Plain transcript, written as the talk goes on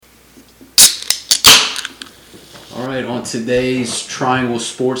All right, on today's Triangle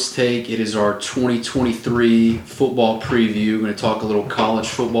Sports Take, it is our 2023 football preview. We're going to talk a little college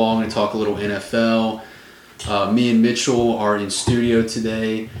football. We're going to talk a little NFL. Me and Mitchell are in studio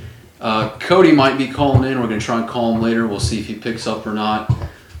today. Cody might be calling in. We're going to try and call him later. We'll see if he picks up or not.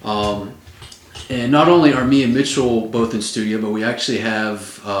 And not only are me and Mitchell both in studio, but we actually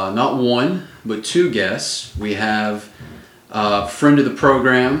have not one, but two guests. We have a friend of the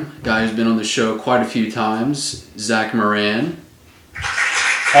program, guy who's been on the show quite a few times, Zach Moran.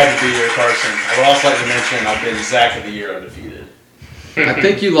 Happy to be here, Carson. I would also like to mention I've been Zach of the Year undefeated. I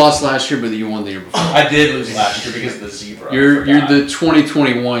think you lost last year, but you won the year before. I did lose last year because of the zebra. You're the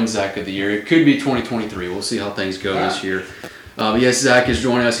 2021 Zach of the Year. It could be 2023. We'll see how things go this year. But yes, Zach is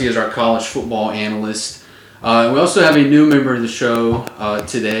joining us. He is our college football analyst. We also have a new member of the show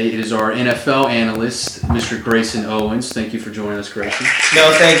today. It is our NFL analyst, Mr. Grayson Owens. Thank you for joining us, Grayson.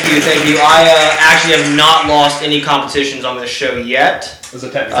 No, thank you. I actually have not lost any competitions on this show yet. It was a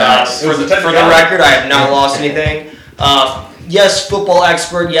technical. For the record, I have not lost anything. Yes, football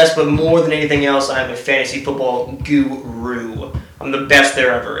expert, yes, but more than anything else, I am a fantasy football guru. I'm the best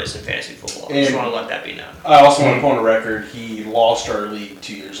there ever is in fantasy football. I just want to let that be known. I also want to put on the record, he lost our league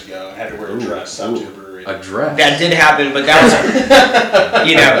 2 years ago and had to wear a dress out to a brewery. A dress? That did happen, but that was,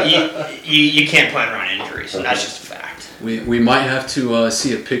 you can't plan around injuries, and that's just a fact. We might have to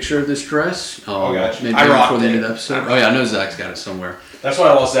see a picture of this dress. Gotcha. Maybe I before the end it. of the episode. Oh yeah, I know Zach's got it somewhere. That's why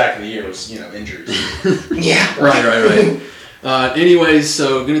I lost Zach of the Year was, injuries. Yeah. Right. Anyways,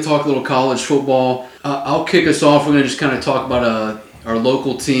 so we're going to talk a little college football. I'll kick us off. We're going to just kind of talk about our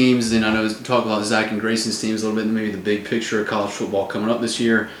local teams, and I know talk about Zach and Grayson's teams a little bit, and maybe the big picture of college football coming up this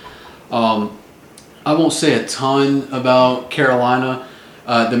year. I won't say a ton about Carolina.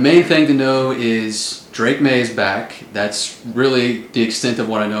 The main thing to know is Drake May is back. That's really the extent of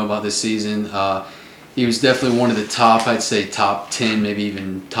what I know about this season. He was definitely one of the I'd say top 10, maybe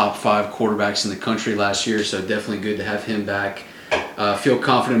even top 5 quarterbacks in the country last year, so definitely good to have him back. Feel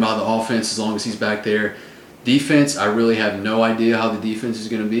confident about the offense as long as he's back there. Defense, I really have no idea how the defense is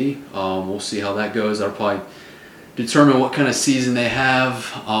going to be. We'll see how that goes. That'll probably determine what kind of season they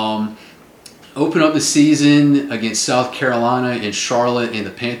have. Open up the season against South Carolina in Charlotte in the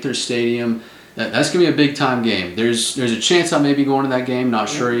Panthers Stadium. That's going to be a big-time game. There's a chance I may be going to that game, not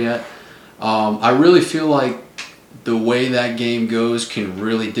sure yet. I really feel like the way that game goes can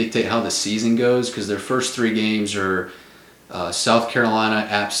really dictate how the season goes because their first 3 games are South Carolina,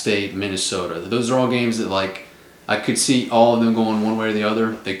 App State, Minnesota. Those are all games that I could see all of them going one way or the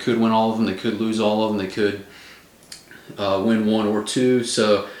other. They could win all of them. They could lose all of them. They could win 1 or 2.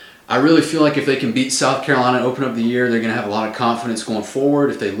 So I really feel like if they can beat South Carolina and open up the year, they're going to have a lot of confidence going forward.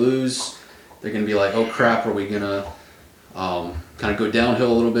 If they lose, they're going to be like, oh crap, are we going to kind of go downhill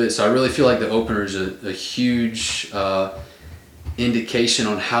a little bit? So I really feel like the opener is a huge indication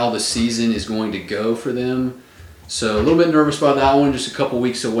on how the season is going to go for them. So a little bit nervous about that one, just a couple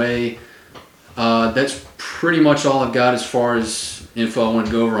weeks away. That's pretty much all I've got as far as info I want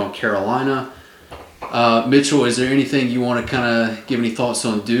to go over on Carolina. Mitchell, is there anything you want to kind of give any thoughts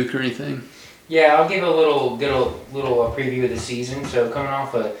on Duke or anything? Yeah, I'll give a little preview of the season. So coming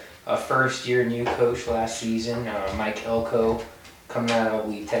off a first-year new coach last season, Mike Elko, coming out of, I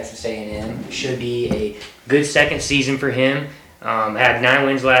believe, Texas A&M. Should be a good second season for him. Had 9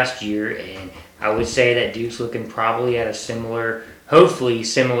 wins last year, and I would say that Duke's looking probably at a hopefully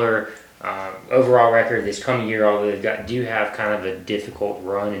similar overall record this coming year, although they do have kind of a difficult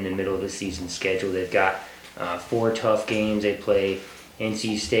run in the middle of the season schedule. They've got 4 tough games. They play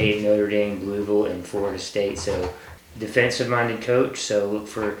NC State, Notre Dame, Louisville, and Florida State. So defensive-minded coach, so look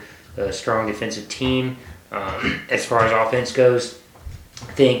for a strong defensive team. As far as offense goes,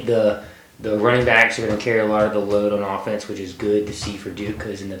 I think the running backs are going to carry a lot of the load on offense, which is good to see for Duke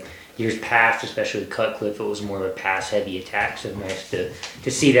because in the years past, especially with Cutcliffe, it was more of a pass-heavy attack, so nice to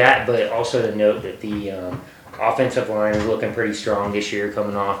see that. But also to note that the offensive line is looking pretty strong this year,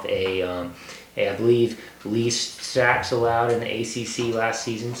 coming off I believe, least sacks allowed in the ACC last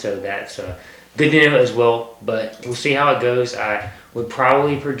season, so that's good to know as well. But we'll see how it goes. I would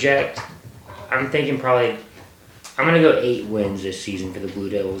probably project, I'm going to go 8 wins this season for the Blue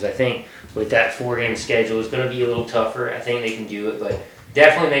Devils. I think with that 4-game schedule, it's going to be a little tougher. I think they can do it, but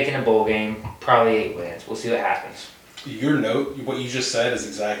definitely making a bowl game, probably 8 wins. We'll see what happens. Your note, what you just said is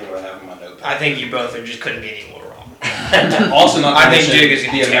exactly what I have in my notepad. I think you both just couldn't be any more wrong. Also, not to I think mention, Duke is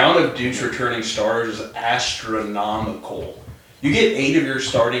the amount of Duke's returning starters is astronomical. You get 8 of your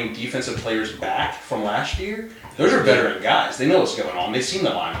starting defensive players back from last year. Those are veteran guys. They know what's going on. They've seen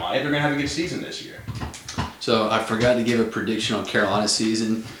the limelight. They're going to have a good season this year. So I forgot to give a prediction on Carolina's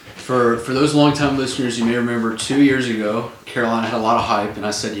season. For those longtime listeners, you may remember 2 years ago, Carolina had a lot of hype, and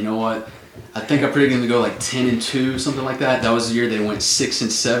I said, you know what? I think I'm predicting them to go like 10-2, something like that. That was the year they went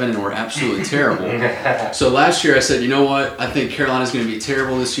 6-7 and were absolutely terrible. So last year I said, you know what? I think Carolina's going to be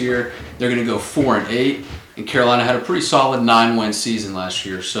terrible this year. They're going to go 4-8, and Carolina had a pretty solid 9-win season last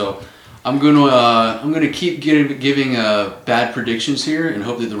year. So I'm going to keep giving bad predictions here and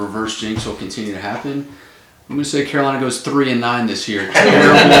hope that the reverse jinx will continue to happen. I'm going to say Carolina goes 3-9 this year.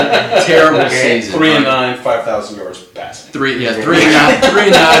 Terrible season. 3-9, 5,000 yards passing.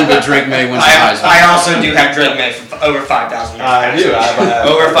 3-9, but Drake May wins the Heisman. I also do have Drake May for over 5,000 yards. I do.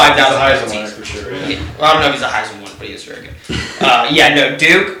 Over 5,000 Heisman yards winner for sure. Yeah. Well, I don't know if he's a Heisman one, but he was very good.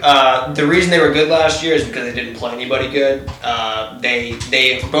 Duke. The reason they were good last year is because they didn't play anybody good.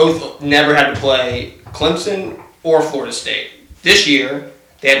 They both never had to play Clemson or Florida State. This year,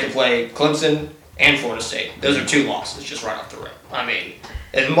 they had to play Clemson and Florida State. Those are 2 losses just right off the rip. I mean,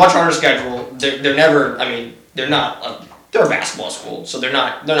 it's a much harder schedule. They're never. I mean, they're not. They're a basketball school, so they're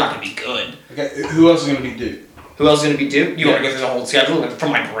not going to be good. Okay, who else is going to be Duke? Who else is going to be Duke? You want to go through the whole schedule from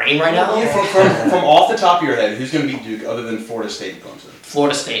my brain right now? Yeah, from off the top of your head, who's going to be Duke other than Florida State and Clemson?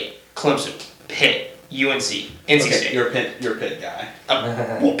 Florida State, Clemson, Pitt, UNC, NC State. You're a Pitt guy.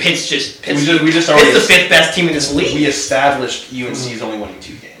 Well, Pitt's just we just already Pitt's the 5th best team in this league. We established UNC is only winning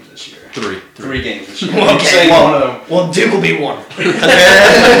 2 games this year. 3 games this year. Okay, one of them. Well, Duke will be one.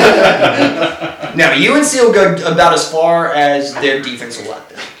 No, UNC will go about as far as their defense will let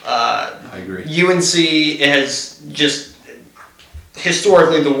them. I agree. UNC has just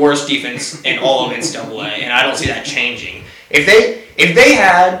historically the worst defense in all of NCAA, and I don't see that changing. If they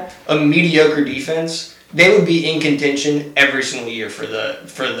had a mediocre defense, they would be in contention every single year for the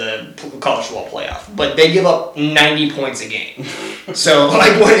college football playoff. But they give up 90 points a game, so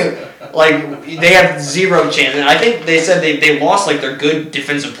they have 0 chance. And I think they said they lost like their good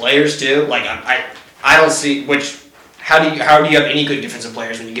defensive players too. Like I don't see which. How do you have any good defensive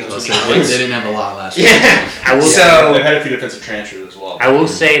players when you give us points? They didn't have a lot last year. Yeah, they've had a few defensive transfers as well. I will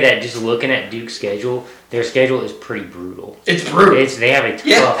say that just looking at Duke's schedule, their schedule is pretty brutal. It's brutal. They have a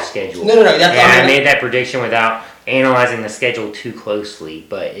tough schedule. No. I made that prediction without analyzing the schedule too closely,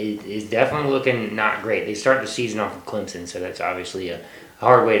 but it is definitely looking not great. They start the season off with Clemson, so that's obviously a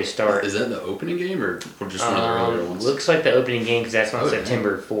hard way to start. Is that the opening game or just one of the earlier ones? Looks like the opening game because that's on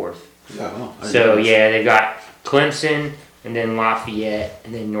September 4th. Oh, wow. So they've got Clemson, and then Lafayette,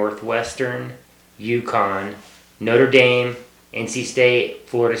 and then Northwestern, UConn, Notre Dame, NC State,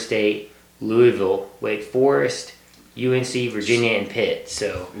 Florida State, Louisville, Wake Forest, UNC, Virginia, and Pitt.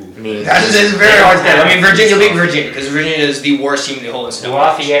 So, I mean... That's a very hard schedule. I mean, Virginia beat Virginia, because Virginia is the worst team in the whole NCAA.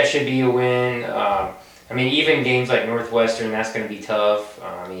 Lafayette should be a win. I mean, even games like Northwestern, that's going to be tough.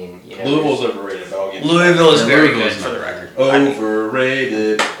 I mean, Louisville's overrated, but I'll give you Louisville is very good, for the record.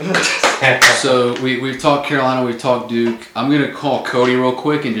 Overrated. So we've talked Carolina, we've talked Duke. I'm going to call Cody real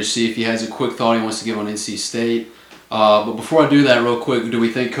quick and just see if he has a quick thought he wants to give on NC State. But before I do that real quick, do we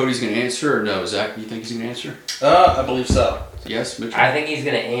think Cody's going to answer or no? Zach, you think he's going to answer? I believe so. Yes, Mitchell? I think he's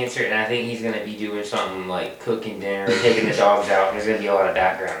going to answer, and I think he's going to be doing something like cooking dinner, taking the dogs out, and there's going to be a lot of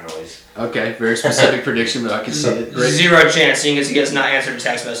background noise. Okay, very specific prediction, but I can see it. Great. 0 chance, seeing as he has not answered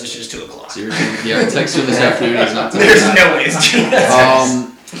text messages 2 o'clock. Seriously? Yeah, I texted him this afternoon. He's not texting. There's no way he's doing that.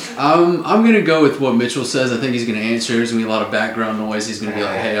 I'm going to go with what Mitchell says. I think he's going to answer. There's going to be a lot of background noise. He's going to be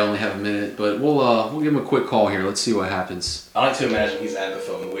like, hey, I only have a minute. But we'll give him a quick call here. Let's see what happens. I like to imagine he's at the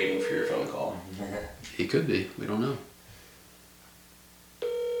phone waiting for your phone call. He could be. We don't know.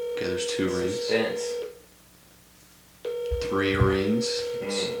 Okay, there's 2 rings. Suspense. 3 rings.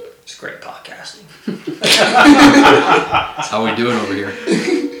 It's great podcasting. That's how we do it over here.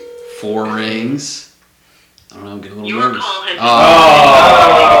 4 rings. I don't know, I'm getting a little nervous. I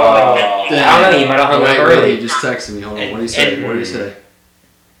don't know, you might have hung up early. He just texted me. Hold on, what did he say? What did he say?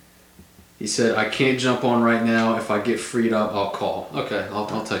 He said, I can't jump on right now. If I get freed up, I'll call. Okay,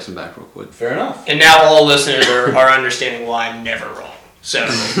 I'll text him back real quick. Fair enough. And now all listeners are understanding why I'm never wrong. So,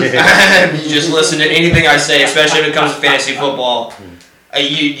 you just listen to anything I say, especially when it comes to fantasy football.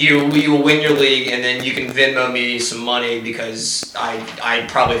 You will win your league, and then you can Venmo me some money because I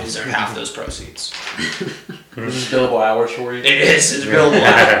probably deserve half those proceeds. This is billable hours for you? It is. It's billable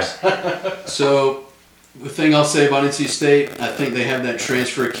hours. So, the thing I'll say about NC State, I think they have that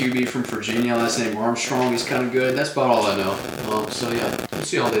transfer QB from Virginia, last name Armstrong. He's kind of good. That's about all I know. So, yeah, we'll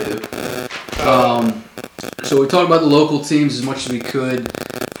see how they do. So we talked about the local teams as much as we could.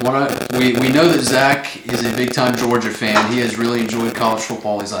 We know that Zach is a big-time Georgia fan. He has really enjoyed college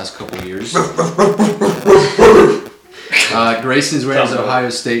football these last couple of years. Grayson's wearing his Ohio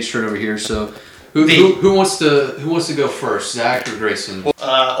State shirt over here. So who wants to go first, Zach or Grayson?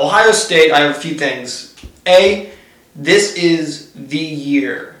 Ohio State, I have a few things. A, this is the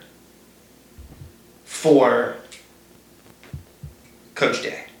year for Coach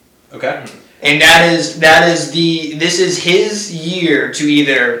Day. Okay. And this is his year to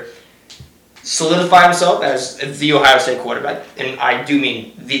either solidify himself as the Ohio State quarterback, and I do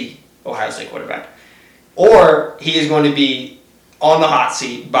mean the Ohio State quarterback, or he is going to be on the hot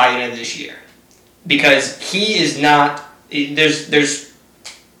seat by the end of this year. Because he is not, there's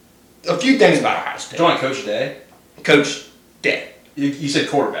a few things about Ohio State. Do you want Coach Day? Coach Day. You said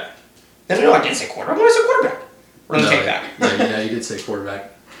quarterback. No, I didn't say quarterback. I said quarterback. Run the tape back. Yeah, you did say quarterback.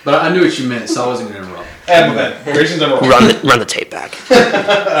 But I knew what you meant, so I wasn't going to interrupt. Grayson's number one. Run the tape back.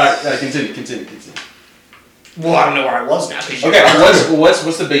 Alright, continue. Well, I don't know where I was now. Okay,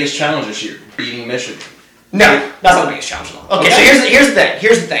 what's the biggest challenge this year? Beating Michigan. No, that's not the biggest challenge at all. Okay, so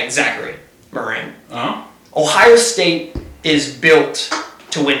here's the thing, Zachary Moran. Uh-huh. Ohio State is built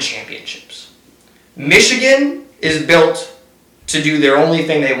to win championships. Michigan is built to do their only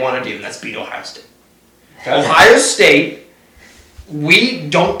thing they want to do, and that's beat Ohio State. Okay. Ohio State, we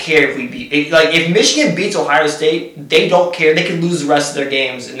don't care if we beat. Like, if Michigan beats Ohio State, they don't care. They can lose the rest of their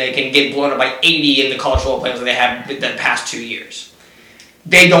games, and they can get blown up by 80 in the college football playoffs that they have the past 2 years.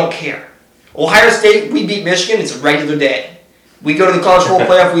 They don't care. Ohio State, we beat Michigan, it's a regular day. We go to the college football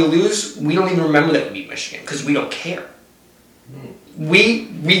playoff, we lose, we don't even remember that we beat Michigan because we don't care. We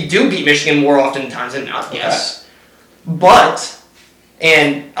do beat Michigan more often times than not, yes. But,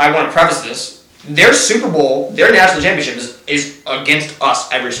 and I want to preface this, their Super Bowl, their national championship is against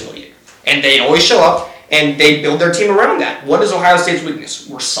us every single year. And they always show up, and they build their team around that. What is Ohio State's weakness?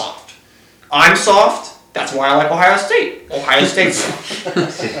 We're soft. I'm soft. That's why I like Ohio State. Ohio State's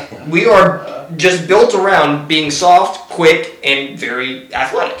soft. We are just built around being soft, quick, and very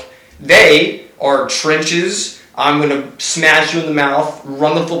athletic. They are trenches. I'm going to smash you in the mouth,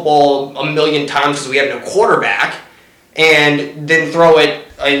 run the football a million times because we have no quarterback, and then throw it.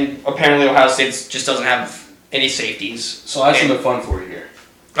 And apparently Ohio State just doesn't have any safeties. So I have something fun for you here.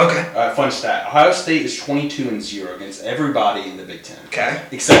 Okay. Fun stat. Ohio State is 22-0 against everybody in the Big Ten. Okay.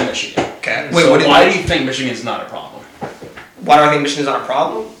 Except Michigan. Okay. Wait, so why do you think Michigan's not a problem? Why do I think Michigan's not a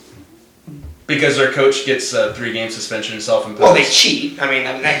problem? Because their coach gets a 3-game suspension and self-imposed. Well, they cheat. I mean,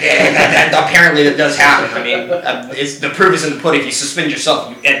 that apparently that does happen. I mean, it's the proof is in the pudding. If you suspend yourself,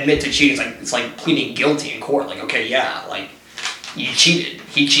 you admit to cheating. It's like pleading guilty in court. Like, okay, yeah, like you cheated.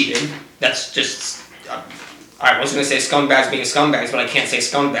 He cheated. That's just. I was going to say scumbags being scumbags, but I can't say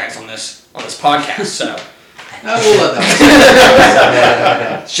scumbags on this podcast. So. We'll let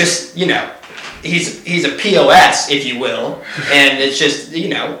that. It's just, he's a POS, if you will, and it's just the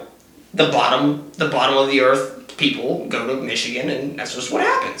bottom of the earth people go to Michigan, and that's just what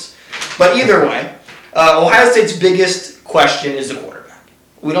happens. But either way, Ohio State's biggest question is the quarterback.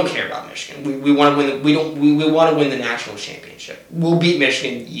 We don't care about Michigan. We want to win. We want to win the national championship. We'll beat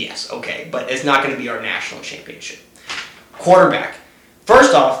Michigan, yes, okay, but it's not going to be our national championship. Quarterback.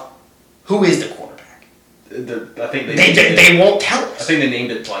 First off, who is the quarterback? I think they won't tell us. I think they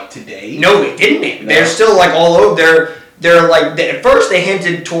named it today. No, they didn't name it. They're still all over. They're like at first they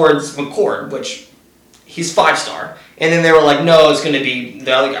hinted towards McCord, which he's 5-star, and then they were like, no, it's going to be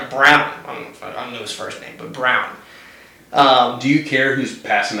the other guy, Brown. I don't know his first name, but Brown. Do you care who's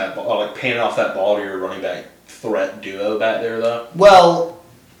passing that ball, panning off that ball to your running back threat duo back there, though? Well,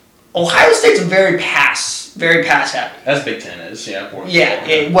 Ohio State's very pass happy. As Big Ten is, yeah.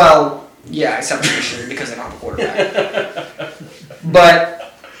 Yeah, except for Michigan because they don't have a quarterback.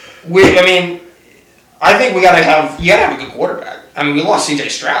 But I think you gotta have a good quarterback. I mean, we lost C.J.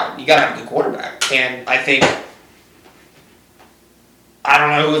 Stroud. You gotta have a good quarterback, and I think I don't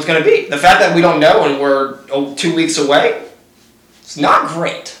know who it's gonna be. The fact that we don't know and we're 2 weeks away, it's not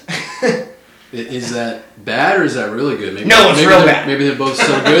great. Is that bad or is that really good? Maybe real bad. Maybe they're both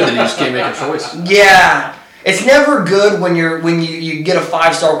so good that you just can't make a choice. Yeah. It's never good when you get a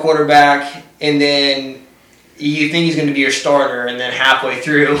 5-star quarterback and then you think he's going to be your starter, and then halfway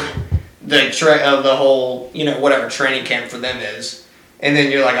through the whole whatever training camp for them is, and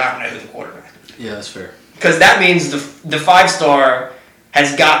then you're like, I don't know who the quarterback is. Yeah, that's fair. Because that means the 5-star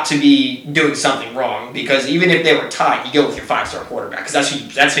has got to be doing something wrong. Because even if they were tied, you go with your 5-star quarterback because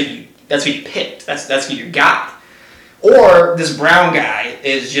that's who you picked. That's who you got. Or this Brown guy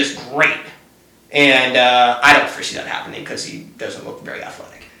is just great. And I don't foresee that happening because he doesn't look very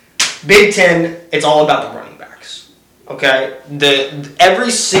athletic. Big Ten, it's all about the running backs. Okay,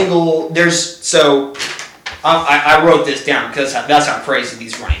 I wrote this down because that's how crazy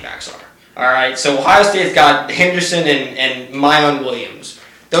these running backs are. All right, so Ohio State's got Henderson and Myon Williams.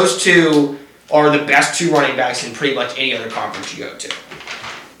 Those two are the best 2 running backs in pretty much any other conference you go to.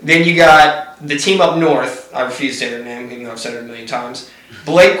 Then you got the team up north. I refuse to say their name, even though I've said it a million times.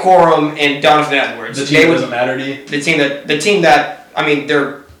 Blake Corum and Donovan Edwards. The team that doesn't matter to you? The team that I mean,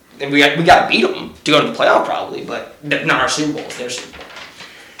 we got to beat them to go to the playoff probably, but not our Super Bowl. It's their Super Bowl.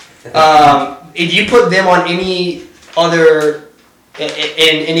 If you put them on any other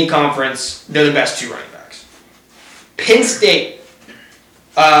in any conference, they're the best 2 running backs. Penn State.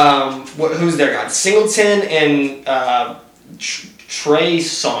 Who's their guy? Singleton and Trey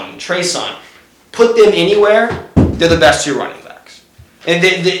Son. Put them anywhere, they're the best 2 running backs. And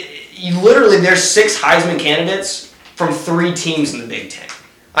there's 6 Heisman candidates from 3 teams in the Big Ten.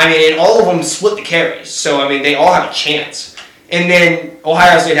 I mean, and all of them split the carries. So, I mean, they all have a chance. And then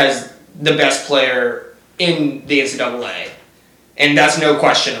Ohio State has the best player in the NCAA. And that's no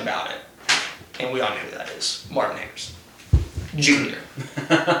question about it. And we all know who that is. Marvin Harris Jr.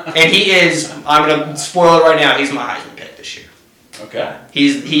 And he is, I'm going to spoil it right now, he's my Heisman pick this year. Okay.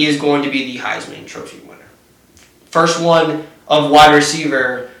 He is going to be the Heisman Trophy winner. First one of wide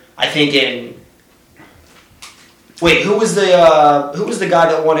receiver, I think in... Wait, who was the guy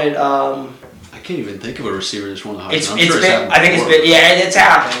that won it? I can't even think of a receiver that's won the Heisman. It's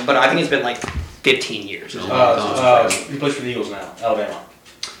happened, but I think it's been like 15 years. He plays for the Eagles now, Alabama.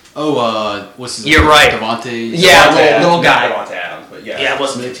 What's his name? You're right. Devontae. Yeah, little guy. Devontae Adams, but yeah. Yeah, it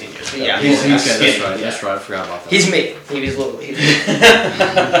wasn't 15 years. But yeah, That's right. I forgot about that. He's me. He's little,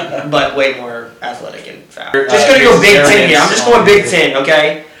 but way more athletic and fast. Just gonna go Big Ten here. I'm just going Big Ten,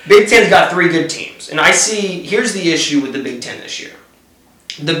 okay? Big Ten's got 3 good teams, and here's the issue with the Big Ten this year.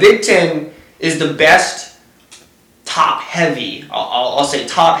 The Big Ten is the best top-heavy, I'll say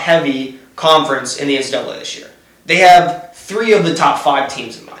top-heavy conference in the NCAA this year. They have 3 of the top 5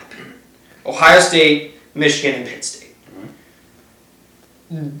 teams in my opinion. Ohio State, Michigan, and Penn State.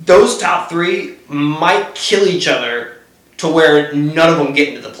 Those top 3 might kill each other to where none of them get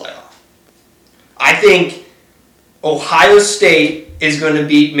into the playoff. I think Ohio State is going to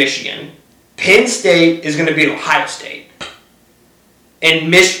beat Michigan. Penn State is going to beat Ohio State.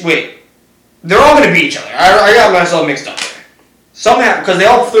 And they're all going to beat each other. I got myself mixed up there. Somehow, because they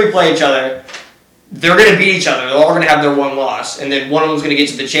all 3 play each other, they're going to beat each other. They're all going to have their 1 loss. And then one of them's going to get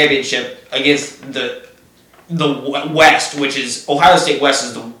to the championship against the West, which is Ohio State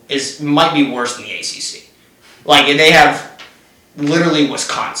West might be worse than the ACC. Like, they have literally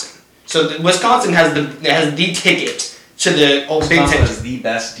Wisconsin. So Wisconsin has the ticket to the Big Ten. Wisconsin has the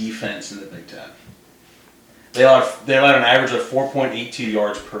best defense in the Big Ten. They allowed an average of 4.82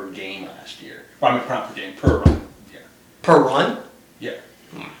 yards per game last year. I mean, not per game, per run. Yeah. Per run? Yeah.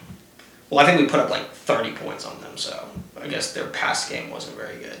 Well, I think we put up like 30 points on them, so I guess their pass game wasn't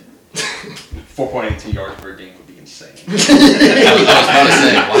very good. 4.82 yards per game would be insane. I was about to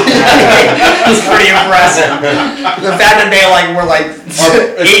say, wow. That's pretty impressive. The fact that they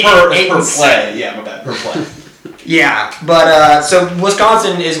were per play. Yeah, my bad. Per play. Yeah, but so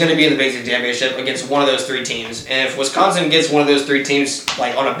Wisconsin is going to be in the Big Ten Championship against one of those 3 teams, and if Wisconsin gets one of those 3 teams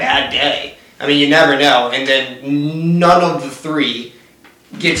like on a bad day, I mean, you never know, and then none of the 3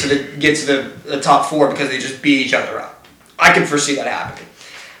 get to the top 4 because they just beat each other up. I can foresee that happening.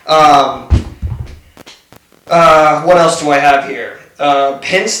 What else do I have here?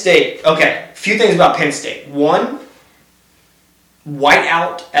 Penn State. Okay, a few things about Penn State. 1,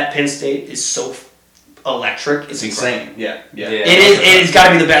 whiteout at Penn State is so electric. It's insane. Yeah. It's got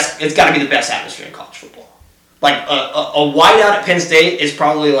to be the best. It's got to be the best atmosphere in college football. Like a whiteout at Penn State is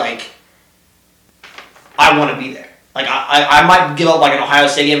probably like, I want to be there. Like I might give up like an Ohio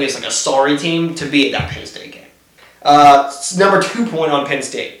State game against like a sorry team to be at that Penn State game. Number 2 point on Penn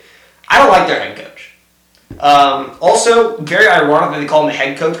State. I don't like their head coach. Also, very ironic that they call him a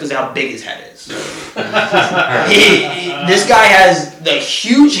head coach because of how big his head is. This guy has the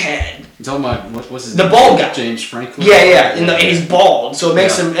huge head. You talking about what's his the name? bald guy? James Franklin. Yeah, and he's bald, so it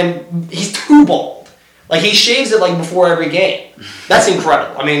makes him, and he's too bald. Like he shaves it like before every game. That's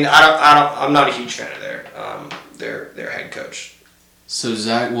incredible. I mean, I'm not a huge fan of their head coach. So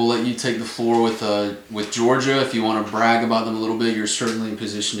Zach, we'll let you take the floor with Georgia. If you want to brag about them a little bit, you're certainly in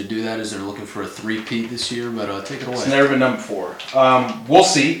position to do that as they're looking for a 3-peat this year. But take it away. It's never been done before. We'll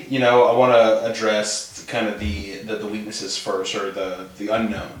see. I want to address kind of the weaknesses first, or the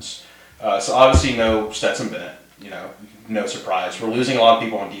unknowns. So obviously, no Stetson Bennett. No surprise. We're losing a lot of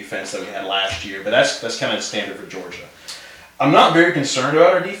people on defense that we had last year, but that's kind of standard for Georgia. I'm not very concerned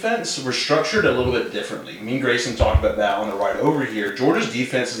about our defense. We're structured a little bit differently. Me and Grayson talked about that on the ride over here. Georgia's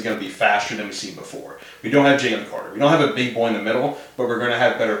defense is going to be faster than we've seen before. We don't have Jalen Carter. We don't have a big boy in the middle, but we're going to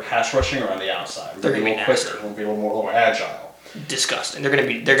have better pass rushing around the outside. We're going to be a little quicker. We're going to be a little more agile. Disgusting. They're going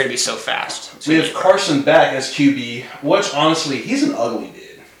to be so fast. We have Carson back as QB, which honestly, he's an ugly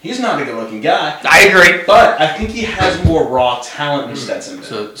dude. He's not a good-looking guy. I agree. But I think he has more raw talent than Stetson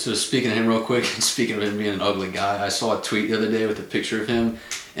Bennett. So speaking of him real quick, and speaking of him being an ugly guy, I saw a tweet the other day with a picture of him,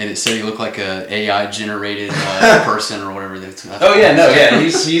 and it said he looked like a AI-generated person or whatever. He's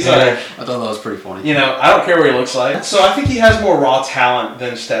I thought that was pretty funny. You know, I don't care what he looks like. So I think he has more raw talent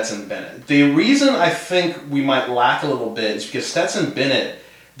than Stetson Bennett. The reason I think we might lack a little bit is because Stetson Bennett,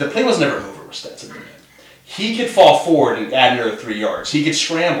 the play was never over with Stetson Bennett. He could fall forward and add another 3 yards. He could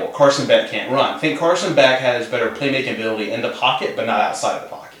scramble. Carson Beck can't run. I think Carson Beck has better playmaking ability in the pocket, but not outside of the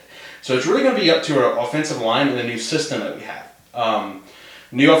pocket. So it's really going to be up to our offensive line and the new system that we have.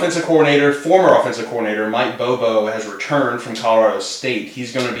 New offensive coordinator, former offensive coordinator, Mike Bobo has returned from Colorado State.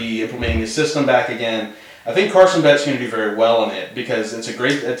 He's going to be implementing the system back again. I think Carson Beck's going to do very well in it because it's a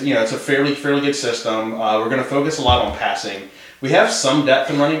fairly good system. We're going to focus a lot on passing. We have some depth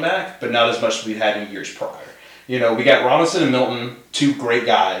in running back, but not as much as we had in years prior. You know, we got Robinson and Milton, two great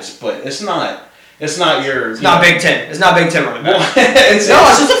guys, but it's not your. It's not Big Ten. It's not Big Ten running back. Well, it's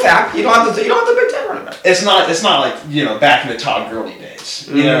just a fact. You don't have the Big Ten running back. It's not like back in the Todd Gurley days.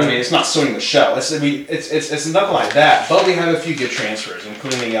 You know what I mean? It's not sewing the shell. It's nothing like that. But we have a few good transfers,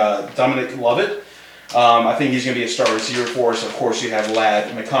 including Dominic Lovett. I think he's going to be a star receiver for us. Of course, you have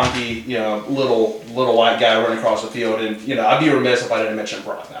Ladd McConkey, little white guy running across the field, and I'd be remiss if I didn't mention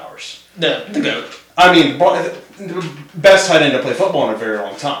Brock Bowers. The GOAT. I mean, the best tight end to play football in a very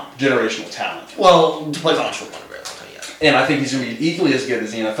long time. Generational talent. Well, to play college football in a very long time, yeah. And I think he's going to be equally as good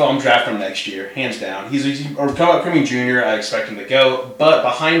as the NFL. I'm drafting him next year, hands down. He's a upcoming junior. I expect him to go. But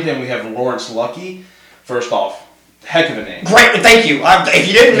behind him, we have Lawrence Lucky. First off, heck of a name. Great, thank you. If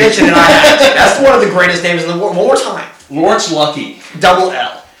you didn't mention it, I had to. That's one of the greatest names in the world. One more time. Lawrence Lucky. Double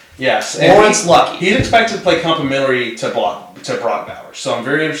L. Yes. Lawrence Lucky. He's expected to play complementary to Brock Bowers. So I'm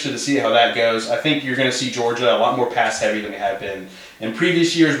very interested to see how that goes. I think you're going to see Georgia a lot more pass-heavy than they have been in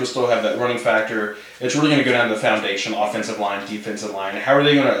previous years, but still have that running factor. It's really going to go down to the foundation, offensive line, defensive line. How are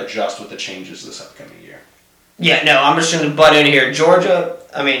they going to adjust with the changes this upcoming year? Yeah, no, I'm just going to butt in here. Georgia,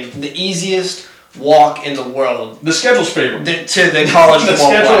 I mean, the easiest walk in the world. The schedule's favorable. To the college the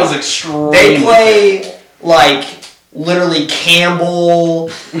football. The schedule is extremely They play, literally Campbell.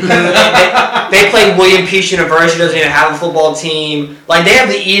 They play William Peace University, doesn't even have a football team. They have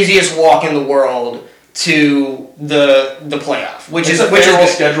the easiest walk in the world to the playoff, which is a favorable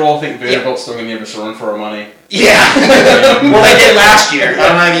schedule. I think Vanderbilt's still going to give us a run for our money. Yeah, well, they did last year.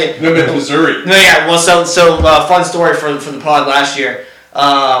 No, but Missouri. No, yeah. Well, so fun story for the pod last year.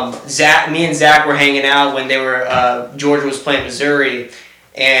 Me and Zach were hanging out when Georgia was playing Missouri.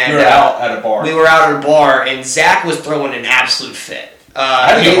 And you were out at a bar. We were out at a bar, and Zach was throwing an absolute fit.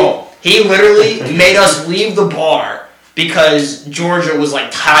 I had to go home. He literally made us leave the bar because Georgia was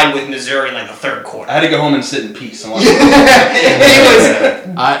tied with Missouri in the third quarter. I had to go home and sit in peace. And watch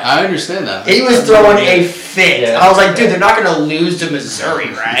I understand that. He was throwing a fit. Yeah, I was like, dude, they're not going to lose to Missouri,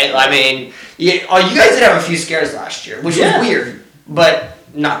 right? I mean, you guys did have a few scares last year, which was weird, but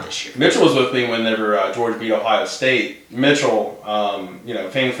not this year. Mitchell was with me whenever Georgia beat Ohio State. Mitchell,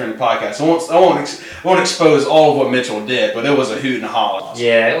 famous friend of the podcast. I won't expose all of what Mitchell did, but it was a hoot and a holler.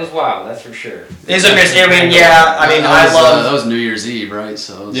 Yeah, it was wild. That's for sure. It's a miss. I love that was New Year's Eve, right?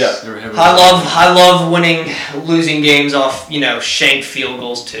 So I love losing games off shanked field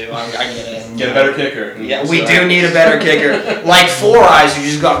goals too. I get it. Get a better kicker. Yeah, we do need a better kicker. Like Four Eyes, who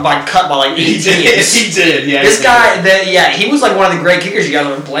just got cut by 18. He did. Yeah. This guy, he was one of the great kickers. You guys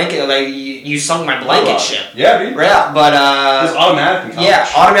on a blanket. You sunk my blanket ship. Yeah, dude. Yeah, but it's automatic in college. Yeah,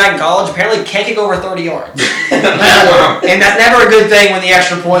 automatic in college. Apparently, can't kick over 30 yards, and that's never a good thing when the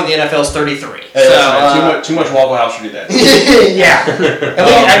extra point in the NFL is 33. Hey, so too much Waffle House should do that. Yeah,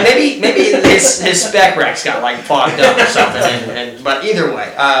 and maybe his spec racks got fogged up or something. But either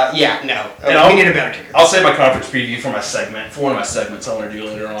way, we need a better kicker. I'll save my conference preview for one of my segments I want to do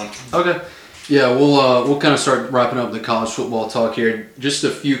later on. Okay. Yeah, we'll kind of start wrapping up the college football talk here. Just a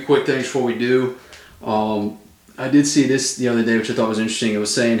few quick things before we do. I did see this the other day, which I thought was interesting. It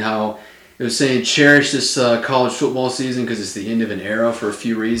was saying cherish this college football season because it's the end of an era for a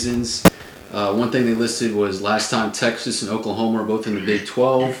few reasons. One thing they listed was last time Texas and Oklahoma are both in the Big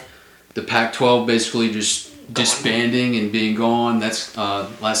 12. The Pac-12 basically just disbanding and being gone. That's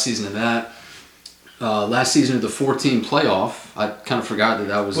last season of that. Last season of the 14 playoff, I kind of forgot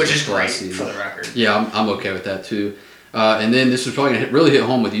that was which is great last season. For the record. Yeah, I'm okay with that too. And then this was probably going to really hit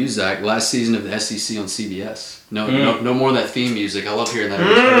home with you, Zach. Last season of the SEC on CBS. No more of that theme music. I love hearing that.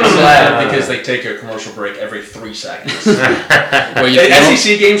 I'm glad because they take a commercial break every 3 seconds. Well, the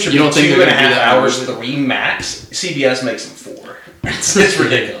SEC games should be 2.5 hours, that 3 max. CBS makes them 4. It's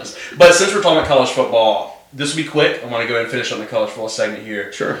ridiculous. But since we're talking about college football, this will be quick. I want to go ahead and finish on the college football segment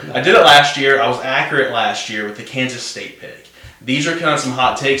here. Sure. I did it last year. I was accurate last year with the Kansas State pick. These are kind of some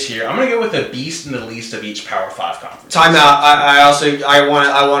hot takes here. I'm going to go with the beast and the least of each Power 5 conference. Time out. I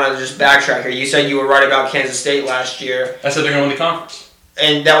want to just backtrack here. You said you were right about Kansas State last year. I said they're going to win the conference.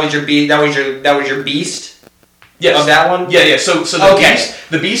 And that was your beast? Yes. Of that one? Yeah. So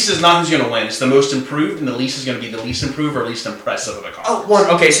the beast is not who's going to win. It's the most improved, and the least is going to be the least improved or least impressive of the conference. Oh, one.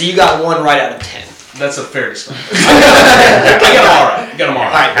 Okay, so you got 1 right out of 10. That's a fair disclaimer. I got them all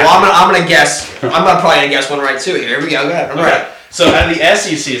right. All right. Well, I'm gonna guess. I'm probably gonna guess 1 right too. Here we go. Go ahead. I'm right. So out of the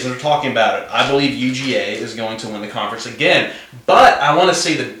SEC, as we're talking about it, I believe UGA is going to win the conference again. But I want to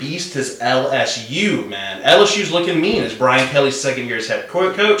say the beast is LSU, man. LSU's looking mean. It's Brian Kelly's second year as head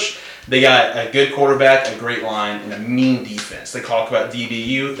coach. They got a good quarterback, a great line, and a mean defense. They talk about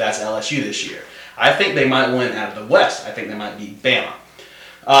DBU. That's LSU this year. I think they might win out of the West. I think they might beat Bama.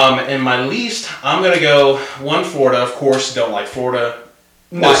 And my least, I'm going to go one Florida. Of course, don't like Florida.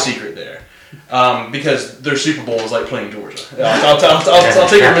 No secret there. Because their Super Bowl is like playing Georgia. I'll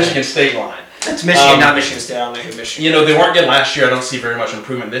take your Michigan State line. That's Michigan, not Michigan State. I don't know who Michigan. You know, they weren't good last year. I don't see very much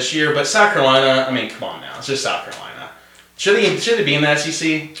improvement this year. But South Carolina, I mean, come on now. It's just South Carolina. Should they be in the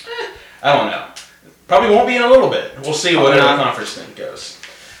SEC? I don't know. Probably won't be in a little bit. We'll see what the conference thing goes.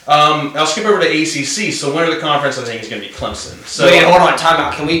 I'll skip over to ACC. So winner of the conference, I think, is going to be Clemson. So wait, hold on, time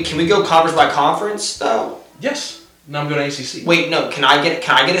out. Can we go conference by conference though? Yes. No, I'm going to ACC. Wait, no. Can I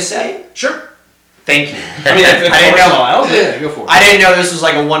get a say? Sure. Thank you. I mean, I didn't know. Yeah, go for it. I didn't know this was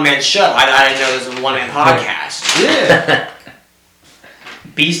like a one-man show. I didn't know this was a one-man podcast. Yeah.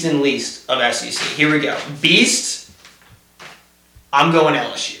 Beast and least of SEC. Here we go. Beast. I'm going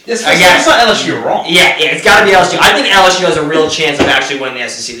LSU. It's not LSU. You're wrong. Yeah, it's got to be LSU. I think LSU has a real chance of actually winning the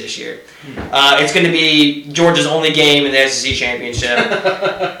SEC this year. It's going to be Georgia's only game in the SEC championship.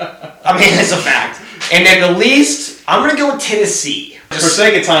 I mean, it's a fact. And then the least, I'm going to go with Tennessee. For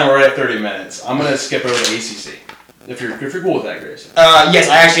sake of time, we're at 30 minutes. I'm going to skip over to ACC. If you're cool with that, Grayson. Yes,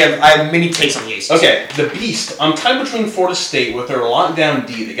 I have many takes on the ACC. Okay, the Beast. I'm tied between Florida State with their lockdown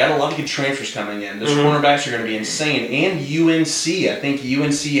D. They got a lot of good transfers coming in. Those cornerbacks are going to be insane. And UNC. I think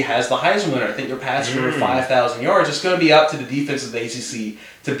UNC has the Heisman winner. I think they're passing over 5,000 yards. It's going to be up to the defense of the ACC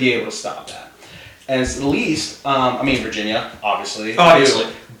to be able to stop that. And it's the least, Virginia, obviously. Obviously.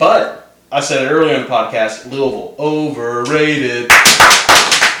 But I said it earlier in the podcast, Louisville, overrated.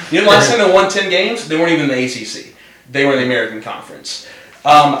 You know, last time they won 10 games, they weren't even in the ACC. They were in the American Conference.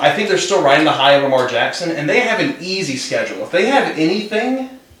 I think they're still riding the high of Lamar Jackson, and they have an easy schedule. If they have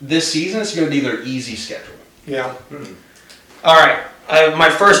anything this season, it's going to be their easy schedule. Yeah. All right. My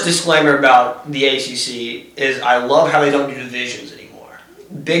first disclaimer about the ACC is I love how they don't do divisions anymore.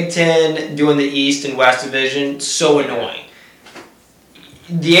 Big Ten doing the East and West division, so annoying.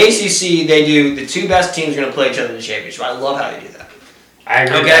 The ACC, they do the 2 best teams are going to play each other in the championship. I love how they do that. I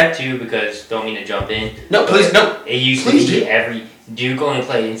agree with that too because don't mean to jump in. No, please, no. It used to be Duke only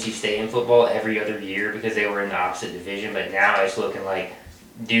played NC State in football every other year because they were in the opposite division, but now it's looking like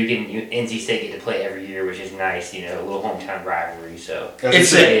Duke and NC State get to play every year, which is nice, a little hometown rivalry. So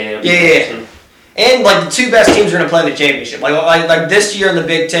it's yeah. And like the 2 best teams are going to play the championship. Like this year in the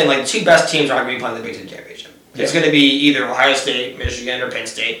Big Ten, like the 2 best teams are going to be playing the Big Ten championship. Yeah. It's going to be either Ohio State, Michigan, or Penn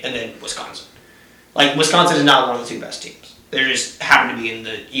State, and then Wisconsin. Like Wisconsin is not one of the 2 best teams. They just happen to be in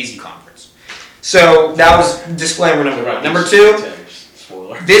the easy conference. So that was disclaimer number 1. Number 2,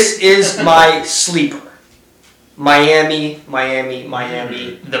 this is my sleeper. Miami,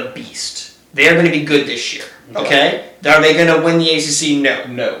 the Beast. They're going to be good this year. Okay? Are they going to win the ACC?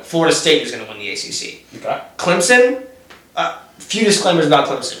 No. Florida State is going to win the ACC. Okay. Clemson, few disclaimers about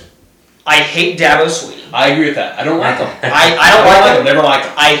Clemson. I hate Dabo Swinney. I agree with that. I don't like them. I don't like them. Never liked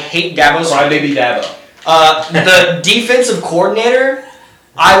them. I hate Dabo Swinney. Crybaby Dabo. The defensive coordinator,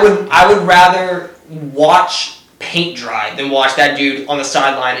 I would rather watch paint dry than watch that dude on the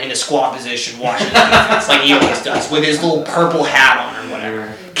sideline in a squat position watching the defense like he always does with his little purple hat on or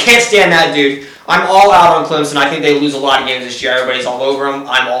whatever. Can't stand that dude. I'm all out on Clemson. I think they lose a lot of games this year. Everybody's all over them.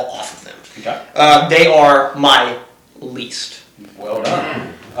 I'm all off of them. Okay. They are my least. Well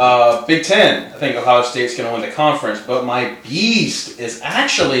done. Big Ten. I think Ohio State's going to win the conference, but my beast is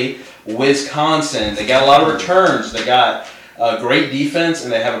actually Wisconsin. They got a lot of returns. They got a great defense,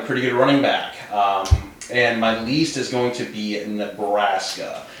 and they have a pretty good running back. And my least is going to be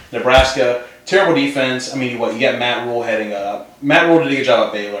Nebraska. Nebraska, terrible defense. I mean, you got Matt Rule heading up. Matt Rule did a good job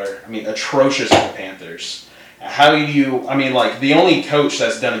at Baylor. I mean, atrocious at the Panthers. The only coach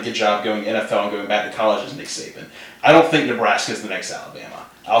that's done a good job going NFL and going back to college is Nick Saban. I don't think Nebraska's the next Alabama.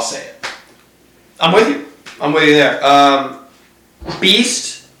 I'll say it. I'm with you there.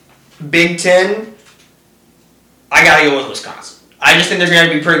 Beast, Big Ten, I gotta go with Wisconsin. I just think they're going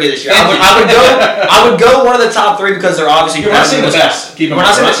to be pretty good this year. I would go one of the top 3 because they're obviously. You're not saying the best. We're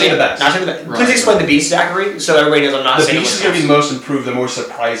not saying the best. Not saying the best. Please explain the Beast, Zachary, so everybody knows I'm not saying the Beast is going to be the most improved, the more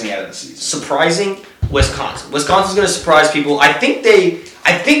surprising out of the season. Surprising, Wisconsin. Wisconsin's going to surprise people. I think they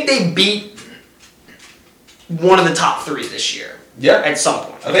beat one of the top 3 this year. Yeah. At some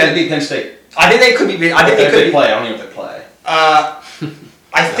point. I think they beat Penn State. I think they could be. I think they could play. I don't even know if they play.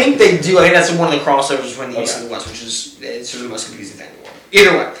 I think they do. I think that's one of the crossovers between the East and the West, which is sort of the most confusing thing in the world.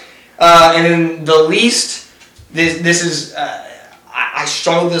 Either way. And then the least, this is, I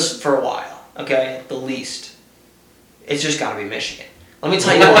struggled with this for a while, okay? The least. It's just got to be Michigan. Let me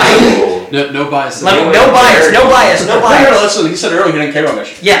tell you why. No bias. No bias. Listen, you said earlier you didn't care about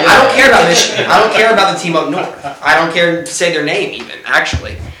Michigan. Yeah, I don't care about Michigan. I don't care about the team up north. I don't care to say their name even,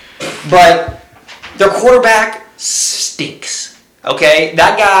 actually. But their quarterback stinks. Okay,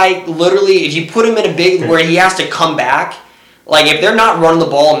 that guy literally, if you put him in a big where he has to come back, like if they're not running the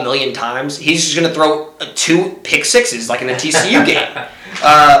ball a million times, he's just gonna throw 2 pick sixes like in a TCU game.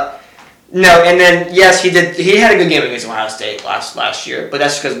 No, and then yes, he did. He had a good game against Ohio State last year, but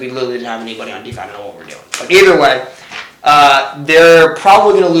that's because we literally didn't have anybody on defense to know what we're doing. But either way, they're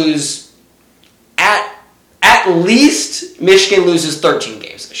probably gonna lose at least Michigan loses 13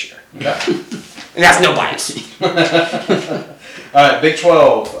 games this year, and that's no bias. All right, Big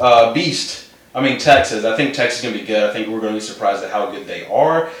 12, Beast. Texas. I think Texas is going to be good. I think we're going to be surprised at how good they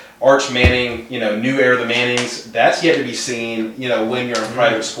are. Arch Manning, new era of the Mannings. That's yet to be seen, when you're in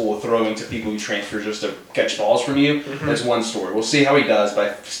private school throwing to people who transfer just to catch balls from you. Mm-hmm. That's one story. We'll see how he does,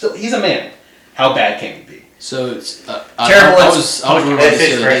 but still, he's a Manning. How bad can he be? So it's terrible. I was remembering this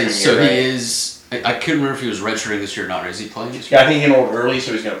the other day. So right? he is. I couldn't remember if he was redshirting this year or not. Is he playing this year? Yeah, I think he enrolled early,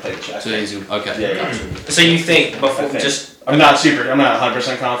 so he's going to play the chest. So he's okay. Yeah. So you think before just? I'm not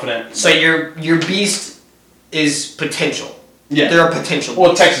 100% confident. So your Beast is potential. Yeah, they're a potential.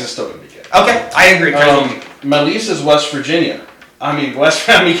 Well, Texas is still going to be good. Okay, I agree. My least is West Virginia. Come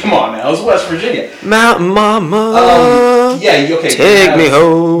on now, it's West Virginia. Mountain Mama. Take me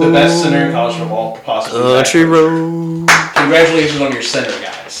home. The best center in college football, possibly. Country road. Congratulations on your center,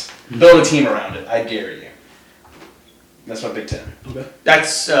 guys. Build a team around it. I dare you. That's my Big 10. Okay.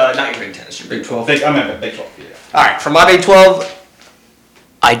 That's not your Big 10. It's your Big 12. I meant Big 12. Yeah. All right, for my Big 12,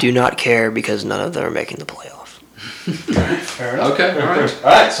 I do not care because none of them are making the playoffs. Fair enough. Okay. All right.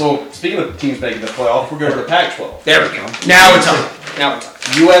 All right. So speaking of teams making the playoff, we're going to the Pac-12. There we go. Now we're talking.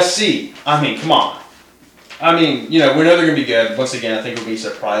 USC. Come on. We know they're going to be good. Once again, I think we'll be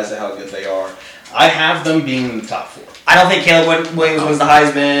surprised at how good they are. I have them being in the top 4. I don't think Caleb Williams wins the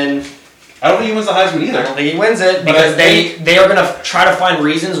Heisman. I don't think he wins the Heisman either. I don't think he wins it because they are going to try to find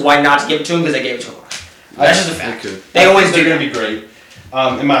reasons why not to give it to him because they gave it to him. That's just a fact. They always do. They're going to be great.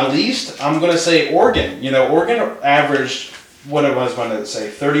 In my least, I'm going to say Oregon. Oregon averaged,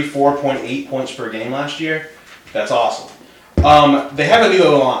 34.8 points per game last year. That's awesome. They have a new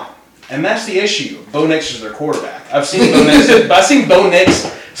O-line, and that's the issue. Bo Nix is their quarterback. I've seen Bo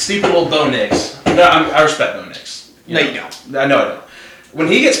Nix, stupid little Bo Nix. No, I respect Bo Nix. No, you don't. I know I don't. When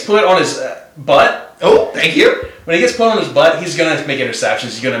he gets put on his butt. Oh, thank you. When he gets put on his butt, he's gonna make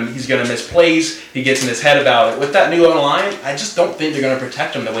interceptions. He's gonna miss plays. He gets in his head about it. With that new line, I just don't think they're gonna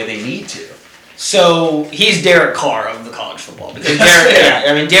protect him the way they need to. So he's Derek Carr of the college football because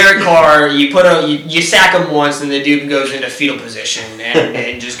Derek Carr, you sack him once and the dude goes into fetal position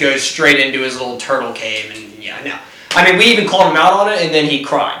and just goes straight into his little turtle cave we even called him out on it and then he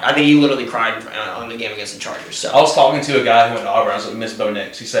cried. I think he literally cried on the game against the Chargers. So I was talking to a guy who went to Auburn. I was like, Miss Bo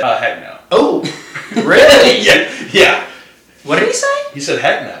Nix. He said, heck no. Oh, really? Yeah. What did he say? He said,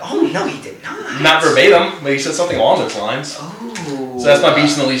 heck no. Oh, no, he did not. Not verbatim, but he said something along those lines. Oh. So that's my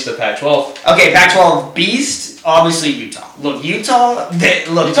beast in the least of Pac-12. Okay, Pac-12 beast, obviously Utah. Look, they're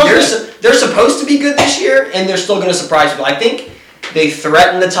supposed to be good this year, and they're still going to surprise people. I think they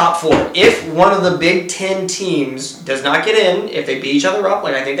threaten the top 4. If one of the Big 10 teams does not get in, if they beat each other up,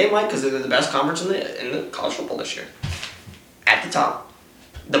 like I think they might, because they're the best conference in the college football this year. At the top.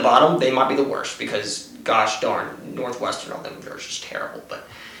 The bottom, they might be the worst, because gosh darn, Northwestern, all them are just terrible. But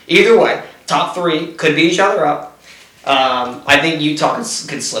either way, top 3 could beat each other up. I think Utah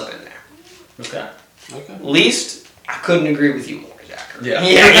could slip in there. Okay. Least, I couldn't agree with you more, Zachary. Yeah.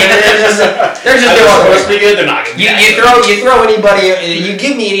 There's just no other way. Good. They're not. You throw anybody. You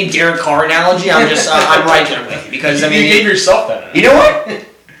give me any Derek Carr analogy, I'm right there with you because you gave yourself that. You know what?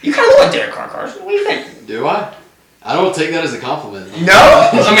 You kind of look like Derek Carr. What do you think? Do I? I don't take that as a compliment. No,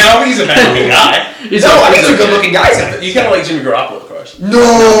 I don't think he's a bad looking guy. He's a good looking guy. You kind of like Jimmy Garoppolo, Carson. Carson.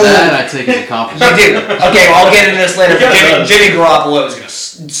 No! That I take as a compliment. You do. Okay, well, I'll get into this later. Yeah. Jimmy Garoppolo is going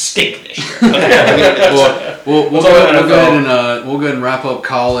to stink this year. Okay. We'll go ahead and wrap up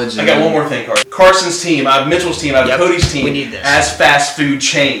college. I got one more thing, Carson. Carson's team, I have Mitchell's team, I have Cody's team We need this. as fast food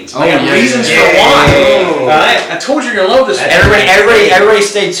chains. Oh, I have yeah, reasons yeah, for yeah. why. All right, I told you you're gonna love this. Everybody,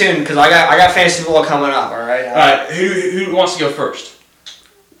 stay tuned because I got fantasy football coming up. All right. All right, who wants to go first?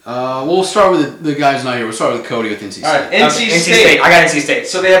 We'll start with the guys not here. We'll start with Cody with NC State. All right, NC State. I got NC State.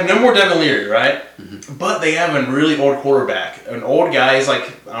 So they have no more Devin Leary, right? Mm-hmm. But they have a really old quarterback. An old guy. He's like,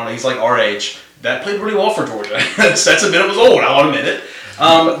 I don't know. He's like our age. That played pretty well for Georgia. That's admit it was old. I'll admit it.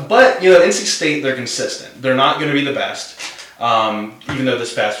 But NC State, they're consistent. They're not going to be the best. Even though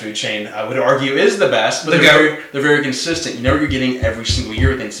this fast food chain, I would argue, is the best, but they're very consistent. You know what you're getting every single year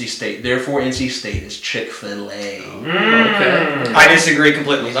with NC State. Therefore, NC State is Chick-fil-A. Okay. I disagree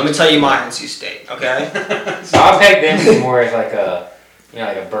completely. Let me tell you my NC State. Okay. So I'll peg them more as like a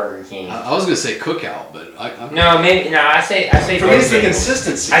Burger King. I was gonna say Cookout, but I I say For me, it's the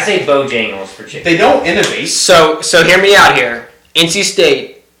consistency. I say Bojangles for chicken. They don't innovate. So hear me out here. NC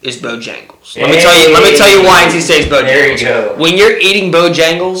State is Bojangles. Let me tell you why NC State is Bojangles. There you go. When you're eating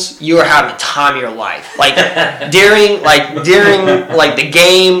Bojangles, you are having the time of your life. Like during the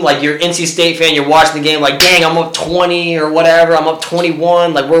game, like you're NC State fan, you're watching the game, like dang, I'm up 20 or whatever, I'm up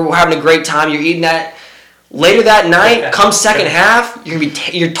 21, like we're having a great time. You're eating that. Later that night, come second half,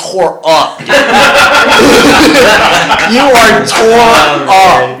 you're tore up, dude. You are tore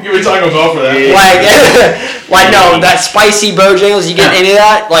up. You were talking about for that. Like no, that spicy Bojangles, you get any of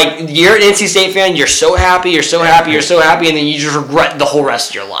that? Like you're an NC State fan, you're so happy, and then you just regret the whole rest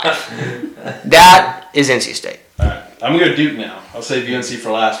of your life. That is NC State. All right, I'm going to go Duke now. I'll save UNC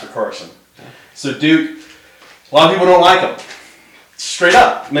for last for Carson. So Duke, a lot of people don't like them. Straight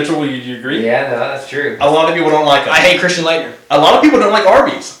up. Mitchell, will you agree? Yeah, no, that's true. A lot of people don't like them. I hate Christian Laettner. A lot of people don't like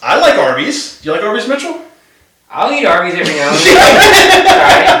Arby's. I like Arby's. Do you like Arby's, Mitchell? I'll eat Arby's every now and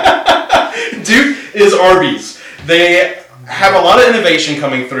then. Duke is Arby's. They have a lot of innovation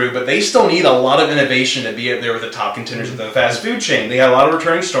coming through, but they still need a lot of innovation to be up there with the top contenders of the fast food chain. They had a lot of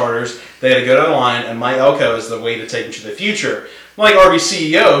returning starters. They had a good line, and Mike Elko is the way to take them to the future. Like Arby's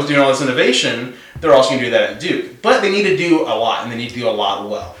CEOs doing all this innovation, they're also going to do that at Duke. But they need to do a lot, and they need to do a lot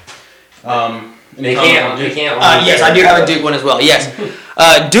well. They can't. Yes, I do have a Duke one as well. Yes,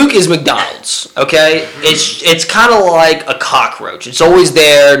 Duke is McDonald's. Okay, it's kind of like a cockroach. It's always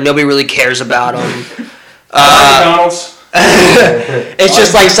there. Nobody really cares about them. McDonald's. It's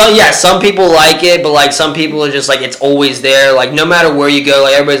just like some people like it, but like some people are just like it's always there. Like no matter where you go,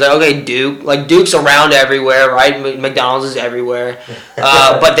 like everybody's like, okay, Duke. Like Duke's around everywhere, right? McDonald's is everywhere,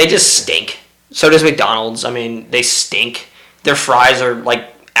 but they just stink. So does McDonald's. I mean, they stink. Their fries are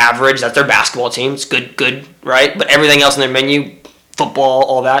like average. That's their basketball team. It's good, right? But everything else on their menu, football,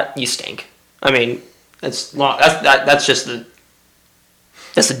 all that, you stink. I mean, that's just the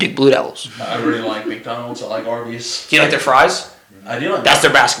Duke Blue Devils. I really like McDonald's. I like Arby's. Do you like their fries? I do like. That's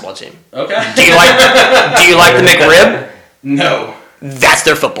their basketball team. Okay. Do you like the McRib? No. That's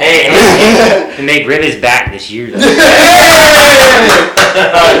their football. Hey, the McRib is back this year, though.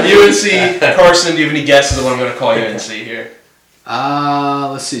 UNC, Carson, do you have any guesses of what I'm going to call UNC here?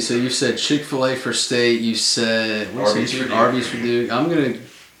 Let's see. So you said Chick-fil-A for State. You said Arby's for Duke. I'm gonna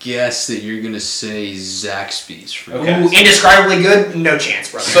guess that you're gonna say Zaxby's for Duke. Okay. Ooh, indescribably good? No chance,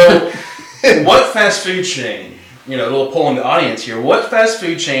 brother. So, what fast food chain? A little poll in the audience here. What fast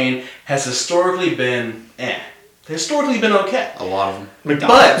food chain has historically been Historically been okay. A lot of them.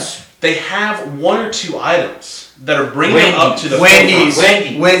 McDonald's. But they have one or two items that are bringing them up to the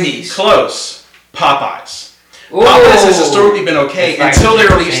Wendy's. Close. Popeyes. Ooh. Popeyes has historically been okay until they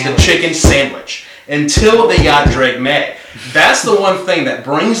released the chicken sandwich. Until they got Drake May. That's the one thing that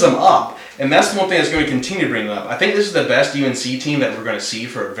brings them up. And that's the one thing that's going to continue to bring them up. I think this is the best UNC team that we're going to see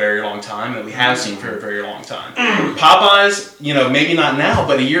for a very long time, that we have seen for a very long time. Popeyes, maybe not now,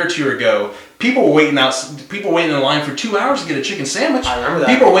 but a year or two ago, people were waiting in line for 2 hours to get a chicken sandwich. I remember that.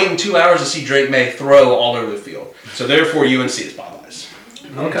 People were waiting 2 hours to see Drake May throw all over the field. So therefore, UNC is Popeyes.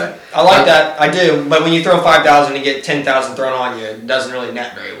 Okay. I like that. I do. But when you throw 5,000 and get 10,000 thrown on you, it doesn't really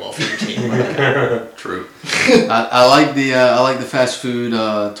net very well for your team. True. I like the fast food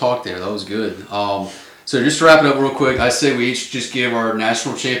talk there. That was good. So just to wrap it up real quick, I say we each just give our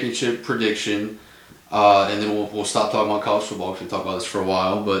national championship prediction, and then we'll stop talking about college football because we talked about this for a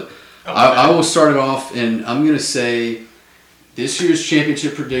while. But I will start it off, and I'm going to say this year's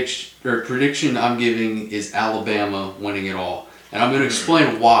championship prediction I'm giving is Alabama winning it all. And I'm going to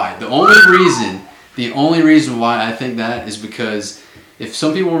explain why. The only reason why I think that is because if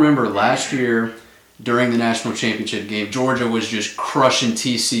some people remember last year, during the national championship game. Georgia was just crushing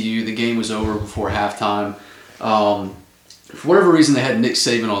TCU. The game was over before halftime. For whatever reason, they had Nick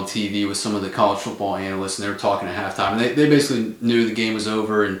Saban on TV with some of the college football analysts, and they were talking at halftime. And they basically knew the game was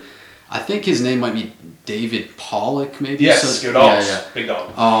over, and I think his name might be David Pollock, maybe. Yes, so, good dogs. Yeah. Big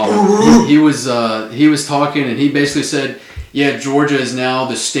dog. He was talking, and he basically said, yeah, Georgia is now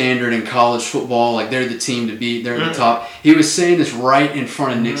the standard in college football. Like, they're the team to beat. They're at the top. He was saying this right in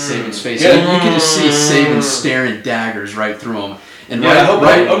front of Nick Saban's face. Yeah. You could just see Saban staring daggers right through him. And I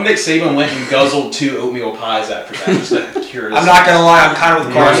hope Nick Saban went and guzzled 2 oatmeal pies after that. Just to cure this. I'm not going to lie, I'm kind of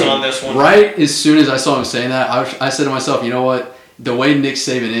with Carson on this one. Right as soon as I saw him saying that, I said to myself, you know what? The way Nick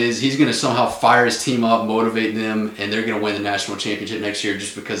Saban is, he's going to somehow fire his team up, motivate them, and they're going to win the national championship next year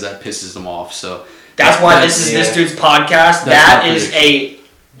just because that pisses them off. So that's why this is this dude's podcast. That is a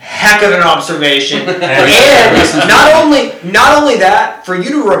heck of an observation. And not only that, for you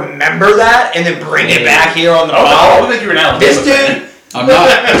to remember that and then bring it back here on the pod. I don't think you're an Alabama This dude, I'm not.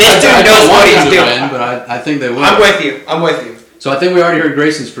 this dude knows what he's doing. Win, but I think they will. I'm with you. So I think we already heard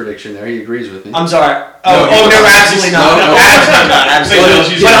Grayson's prediction there. He agrees with me. I'm sorry. No, Absolutely not. no. Absolutely not.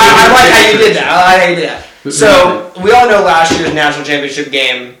 Absolutely not. But I like how you did that. I like how you did that. So, we all know last year's national championship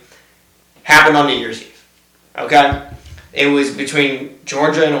game happened on New Year's Eve. Okay? It was between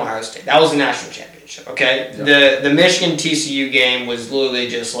Georgia and Ohio State. That was the national championship. Okay? Yep. The Michigan TCU game was literally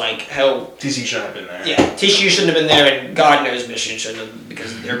just like, hell. TCU shouldn't have been there. Yeah, TCU shouldn't have been there, and God knows Michigan shouldn't have,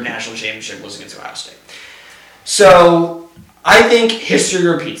 because their national championship was against Ohio State. So, I think history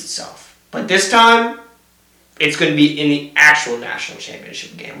repeats itself. But this time, it's going to be in the actual national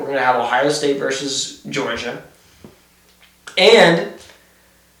championship game. We're going to have Ohio State versus Georgia. And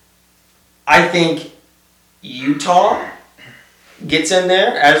I think Utah gets in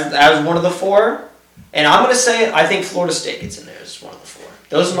there as one of the 4. And I'm going to say I think Florida State gets in there as one of the 4.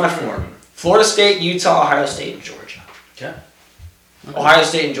 Those are my 4. Florida State, Utah, Ohio State, and Georgia. Okay. Ohio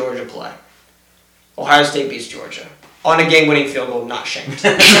State and Georgia play. Ohio State beats Georgia. On a game-winning field goal, not shanked.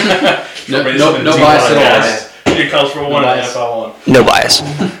 No bias at all. You college for one and NFL one. No bias. All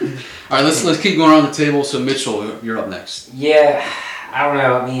right, let's keep going around the table. So Mitchell, you're up next. Yeah, I don't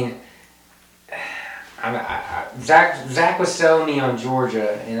know. I mean, Zach was selling me on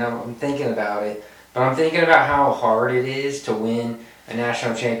Georgia, and I'm thinking about it. But I'm thinking about how hard it is to win a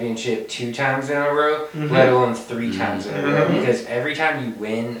national championship 2 times in a row, let alone 3 times in a row. Because every time you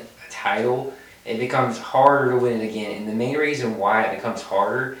win a title, it becomes harder to win it again. And the main reason why it becomes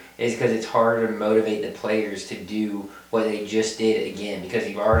harder is because it's harder to motivate the players to do what they just did again, because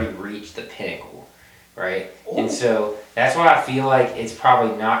you've already reached the pinnacle, right? Ooh. And so that's why I feel like it's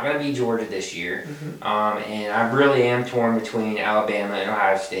probably not going to be Georgia this year. And I really am torn between Alabama and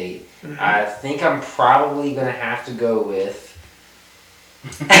Ohio State. I think I'm probably going to have to go with...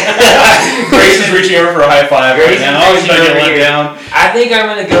 Grayson's reaching over for a high five right now. He's going to get let down. I think I'm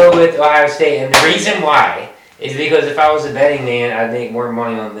going to go with Ohio State, and the reason why is because if I was a betting man, I'd make more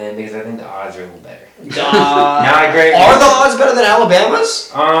money on them because I think the odds are a little better. Not a great. Are the odds better than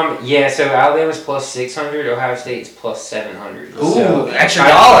Alabama's? Yeah. So Alabama's plus 600, Ohio State's plus 700. Ooh, so extra $1.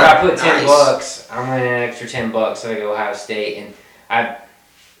 If I put $10, I'm winning an extra $10. So I go Ohio State, and I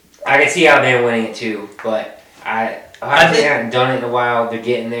can see Alabama winning it too, but Ohio State haven't done it in a while. They're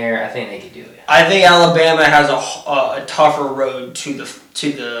getting there. I think they could do it. I think Alabama has a tougher road to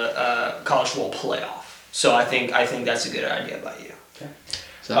the college football playoff. So I think that's a good idea by you. Okay.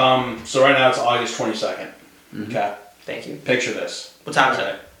 So right now it's August 22nd. Okay. Thank you. Picture this. What time is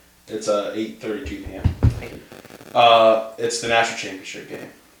it? It's 8:32 p.m. Thank you. It's the national championship game.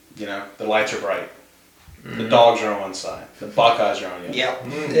 You know, the lights are bright. The Dogs are on one side. The Buckeyes are on the other. Yep,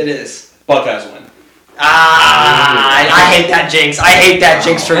 it is. Buckeyes win. I hate that jinx. I hate that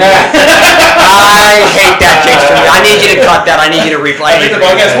jinx for me. I hate that jinx for me. I need you to cut that. I need you to replay. I think the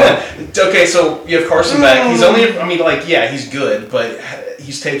Buckeyes win. Okay, so you have Carson back. He's only, he's good, but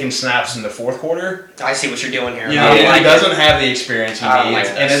he's taking snaps in the 4th quarter. I see what you're doing here. You know, he doesn't have the experience he needs,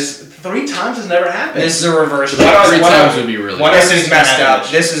 and it's 3 times has never happened. This is a reverse. 3 times would be really. This is messed up.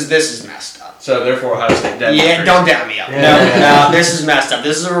 This is messed up. So therefore, Ohio State. Yeah, don't doubt me up. No, this is messed up.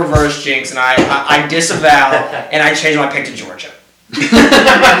 This is a reverse jinx, and I disavow, and I change my pick to Georgia.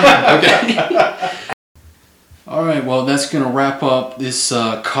 Okay. All right, well, that's going to wrap up this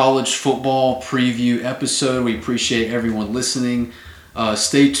college football preview episode. We appreciate everyone listening.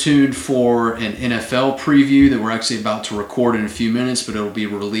 Stay tuned for an NFL preview that we're actually about to record in a few minutes, but it'll be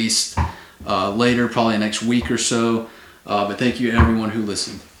released later, probably next week or so. But thank you, everyone who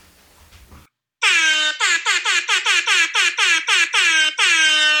listened.